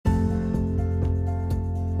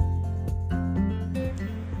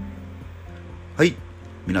はい、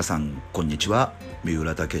皆さんこんにちは、三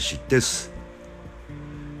浦武史です。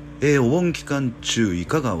お盆期間中い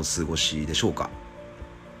かがお過ごしでしょうか。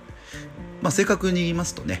正確に言いま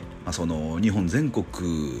すとね、その日本全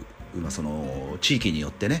国、その地域によ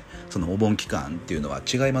ってね、そのお盆期間っていうのは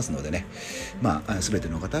違いますのでね、全て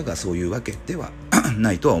の方がそういうわけでは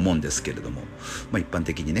ないとは思うんですけれども、一般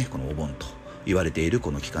的にね、このお盆と言われているこ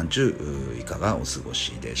の期間中いかがお過ご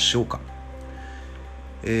しでしょうか。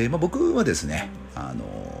僕はですね、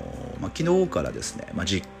昨日からですね、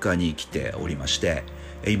実家に来ておりまして、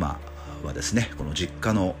今はですね、この実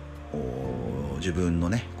家の自分の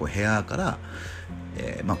ね部屋から、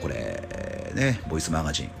これねボイスマ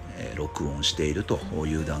ガジン、録音していると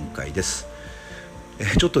いう段階です。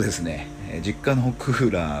ちょっとですね、実家のク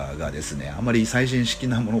ーラーがですね、あまり最新式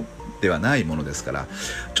なものではないものですから、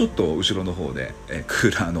ちょっと後ろの方でク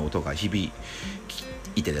ーラーの音が響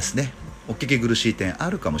いてですね、お聞き苦しい点あ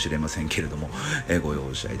るかもしれませんけれども、ご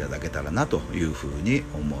容赦いただけたらなというふうに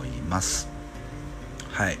思います。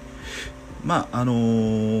はい。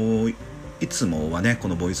いつもはね、こ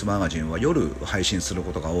のボイスマガジンは夜配信する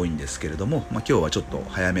ことが多いんですけれども、今日はちょっと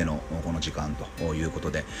早めのこの時間というこ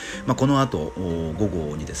とで、この後午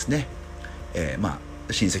後にですね、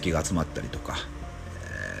親戚が集まったりとか、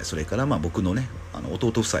それから僕のね弟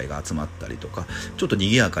夫妻が集まったりとか、ちょっと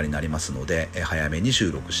賑やかになりますので、早めに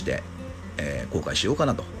収録して、公開しようか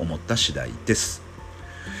なと思った次第です。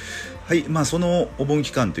はい。そのお盆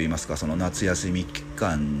期間といいますか、その夏休み期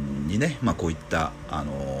間にね、こういった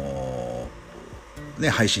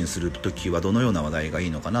配信するときはどのような話題がいい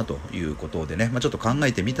のかなということでね、ちょっと考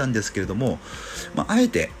えてみたんですけれども、あえ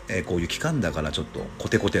て、こういう期間だからちょっとコ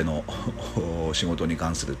テコテの仕事に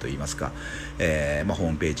関するといいますか、ホ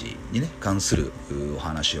ームページにね関するお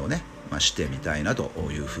話をね、してみたいなと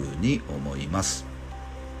いうふうに思います。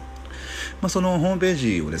そのホームペー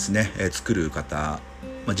ジをですね、作る方、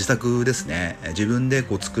自作ですね、自分で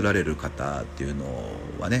作られる方っていうの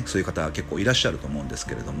はね、そういう方結構いらっしゃると思うんです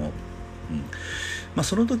けれども、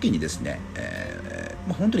その時にですね、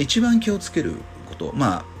本当に一番気をつけること、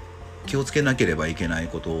気をつけなければいけない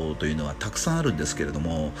ことというのはたくさんあるんですけれど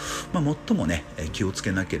も、最もね気をつ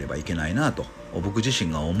けなければいけないなと僕自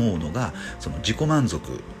身が思うのが、その自己満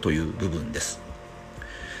足という部分です。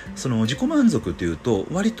その自己満足というと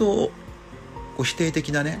割と否定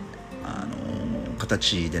的なね、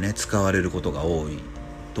形でね使われることが多い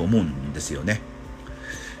と思うんですよね。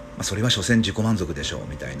それは所詮自己満足でしょう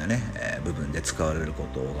みたいなね、部分で使われるこ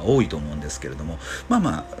とが多いと思うんですけれども、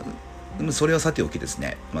それはさておきです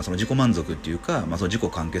ね、その自己満足っていうか、その自己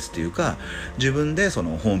完結っていうか、自分でそ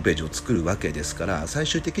のホームページを作るわけですから、最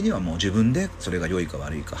終的にはもう自分でそれが良いか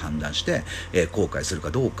悪いか判断して、後悔するか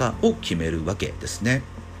どうかを決めるわけですね。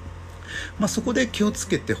そこで気をつ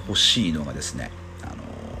けてほしいのがですね、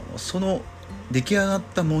その出来上がっ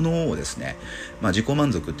たものをですね、自己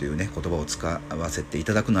満足というね言葉を使わせてい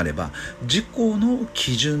ただくなれば、自己の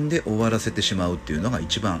基準で終わらせてしまうっていうのが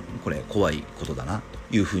一番これ怖いことだな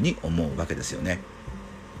というふうに思うわけですよね。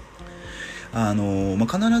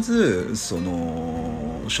必ずそ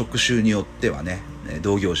の職種によってはね、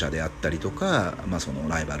同業者であったりとか、その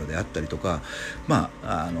ライバルであったりとか、ホ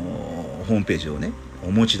ームページをね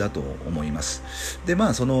お持ちだと思います。で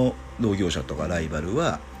その同業者とかライバル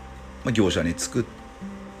は、業者に作っ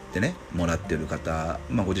てねもらっている方、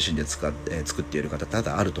ご自身で作っている方多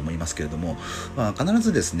々あると思いますけれども、必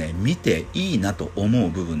ずですね見ていいなと思う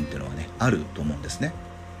部分っていうのはねあると思うんですね。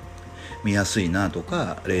見やすいなと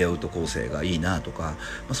か、レイアウト構成がいいなとか、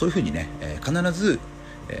そういうふうにね、必ず、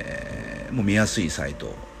もう見やすいサイ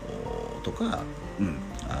トとか、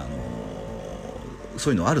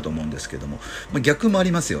そういうのあると思うんですけども、逆もあ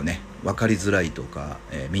りますよね。分かりづらいとか、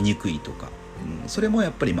見にくいとか、それも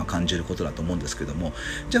やっぱり感じることだと思うんですけども、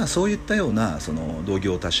じゃあそういったようなその同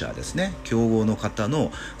業他社ですね、競合の方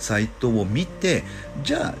のサイトを見て、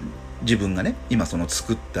じゃあ自分がね今その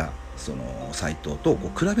作ったそのサイトと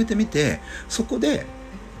比べてみて、そこで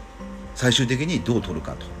最終的にどう取る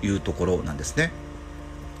かというところなんですね。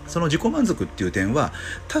その自己満足っていう点は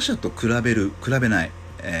他社と比べない、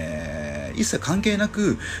一切関係な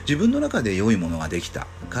く、自分の中で良いものができた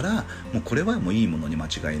から、もうこれはもういいものに間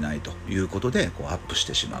違いないということでアップし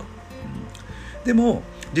てしまう。でも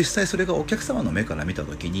実際それがお客様の目から見た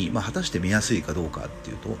時に、果たして見やすいかどうかって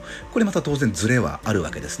いうと、これまた当然ズレはあるわ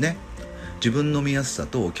けですね。自分の見やすさ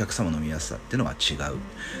とお客様の見やすさっていうのは違う。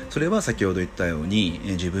それは先ほど言ったように、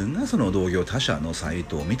自分がその同業他社のサイ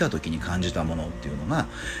トを見た時に感じたものっていうのが、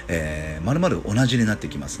丸々同じになって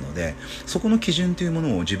きますので、そこの基準というも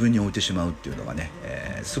のを自分に置いてしまうっていうのがね、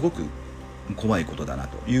すごく怖いことだな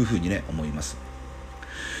というふうにね思います。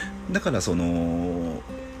だからその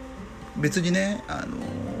別にね、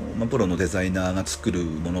プロのデザイナーが作る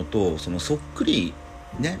ものとそっくり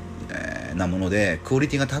ね、なものでクオリ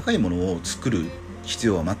ティが高いものを作る必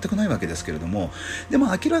要は全くないわけですけれども、でも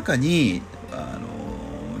明らかに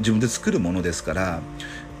自分で作るものですから、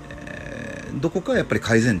どこかやっぱり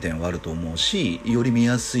改善点はあると思うし、より見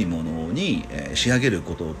やすいものに、仕上げる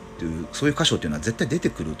ことっていう、そういう箇所っていうのは絶対出て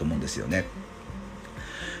くると思うんですよね。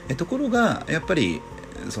ところがやっぱり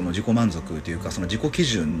その自己満足というか、その自己基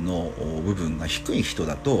準の部分が低い人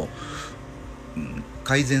だと、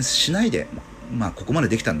改善しないで、ここまで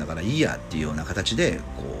できたんだからいいやっていうような形で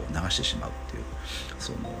こう流してしまうっていう、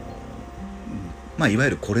いわ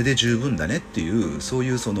ゆるこれで十分だねっていう、そうい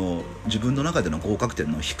う自分の中での合格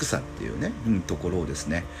点の低さっていうね、ところをです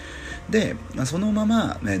ね、でそのま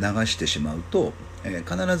ま、流してしまうと、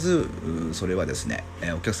必ずそれはですね、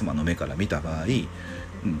お客様の目から見た場合、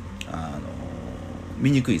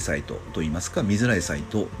見にくいサイトといいますか、見づらいサイ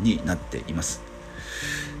トになっています。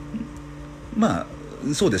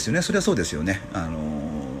そうですよね、それはそうですよね。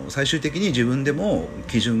最終的に自分でも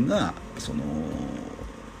基準が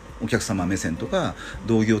お客様目線とか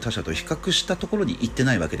同業他社と比較したところに行って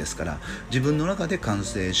ないわけですから、自分の中で完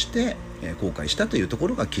成して後悔したというとこ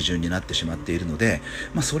ろが基準になってしまっているので、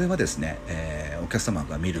それはですね、お客様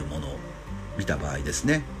が見るものを見た場合です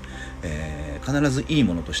ね、必ずいい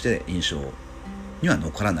ものとして印象には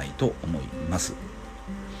残らないと思います。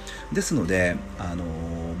ですので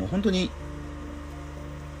もう本当に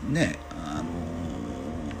ね、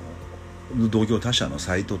同業他社の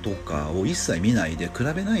サイトとかを一切見ないで、比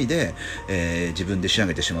べないで、自分で仕上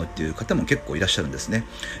げてしまうっていう方も結構いらっしゃるんですね。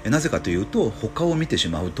なぜかというと、他を見てし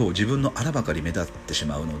まうと自分のあらばかり目立ってし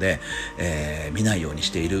まうので、見ないようにし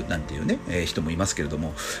ているなんていうね、人もいますけれど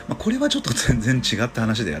も、これはちょっと全然違った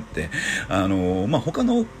話であって、他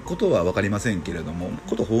のことは分かりませんけれども、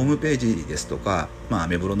ことホームページですとか、ア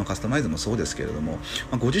メブロのカスタマイズもそうですけれども、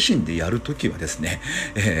ご自身でやるときはですね、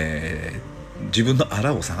自分のあ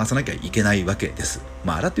らを探さなきゃいけないわけです。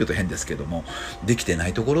あらっていうと変ですけども、できてな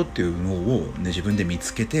いところっていうのを、自分で見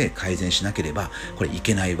つけて改善しなければこれい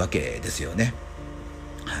けないわけですよね。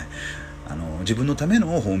自分のための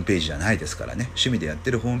ホームページじゃないですからね、趣味でやっ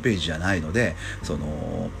てるホームページじゃないので、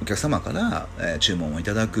お客様から、注文をい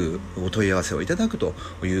ただく、お問い合わせをいただくと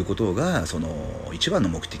いうことが一番の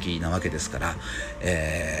目的なわけですから、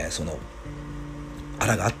あ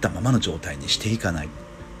らがあったままの状態にしていかない、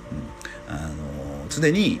常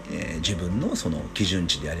に、自分の基準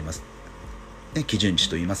値であります、基準値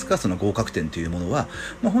といいますか、合格点というものは、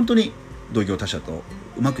本当に同業他社と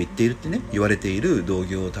うまくいっているってね言われている同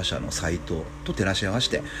業他社のサイトと照らし合わせ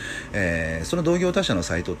て、その同業他社の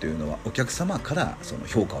サイトというのはお客様から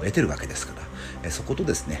評価を得てるわけですから、そこと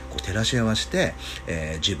ですね照らし合わせて、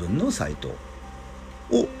自分のサイト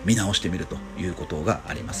を見直してみるということが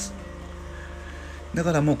あります。だ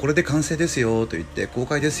からもうこれで完成ですよと言って公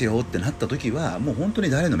開ですよってなった時は、もう本当に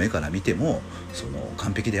誰の目から見ても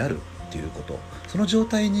完璧であるということ、その状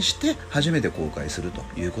態にして初めて公開すると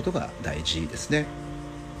いうことが大事ですね。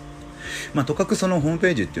とかくホーム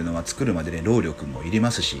ページっていうのは作るまでに労力もいりま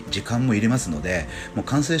すし時間もいりますので、もう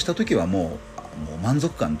完成した時はもう満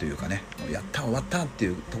足感というかね、やった終わったって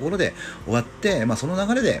いうところで終わって、その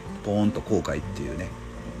流れでポーンと公開っていうね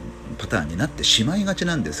パターンになってしまいがち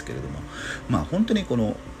なんですけれども、本当にこ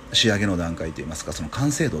の仕上げの段階といいますか、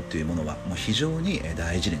完成度っていうものはもう非常に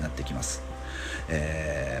大事になってきます。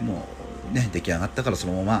もうね出来上がったからそ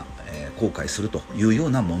のまま、公開するというよう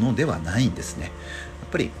なものではないんですね。やっ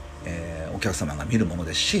ぱり、お客様が見るもの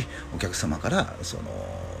ですし、お客様から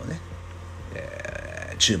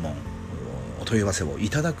注文お問い合わせをい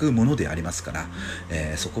ただくものでありますから、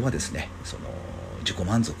そこはですね自己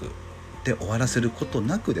満足で終わらせること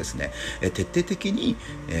なくですね、徹底的に、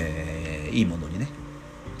いいものにね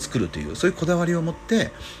作るという、そういうこだわりを持っ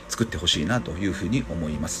て作ってほしいなというふうに思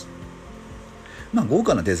います。豪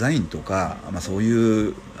華なデザインとか、そうい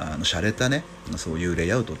う洒落たねそういうレ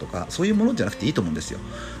イアウトとかそういうものじゃなくていいと思うんですよ。や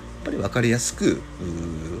っぱり分かりやすく、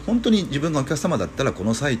本当に自分がお客様だったらこ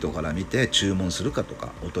のサイトから見て注文するかと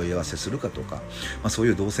かお問い合わせするかとか、そう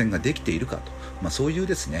いう動線ができているかと、そういう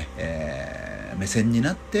ですね、目線に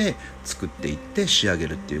なって作っていって仕上げ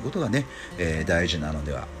るっていうことがね、大事なの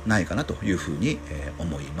ではないかなというふうに、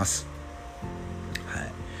思います。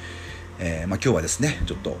今日はですね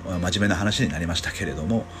ちょっと真面目な話になりましたけれど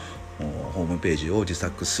も、ホームページを自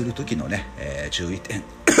作する時のね、注意点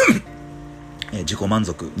自己満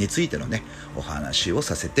足についてのねお話を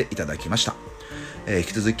させていただきました。引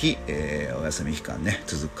き続き、お休み期間ね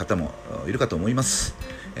続く方もいるかと思います。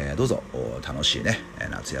どうぞ楽しいね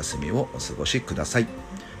夏休みをお過ごしください。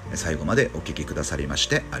最後までお聞きくださりまし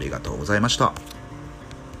てありがとうございました。